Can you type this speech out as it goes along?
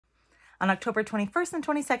On October 21st and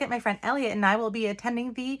 22nd, my friend Elliot and I will be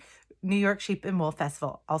attending the New York Sheep and Wool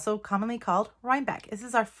Festival, also commonly called Rhinebeck. This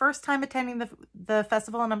is our first time attending the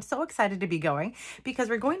festival, and I'm so excited to be going because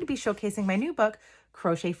we're going to be showcasing my new book,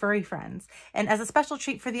 Crochet Furry Friends. And as a special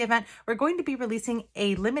treat for the event, we're going to be releasing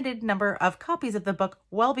a limited number of copies of the book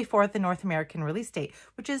well before the North American release date,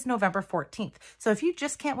 which is November 14th. So if you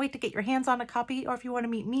just can't wait to get your hands on a copy, or if you want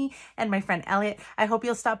to meet me and my friend Elliot, I hope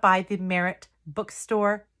you'll stop by the Merritt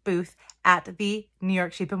Bookstore booth at the New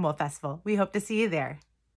York Sheep and Wool Festival. We hope to see you there.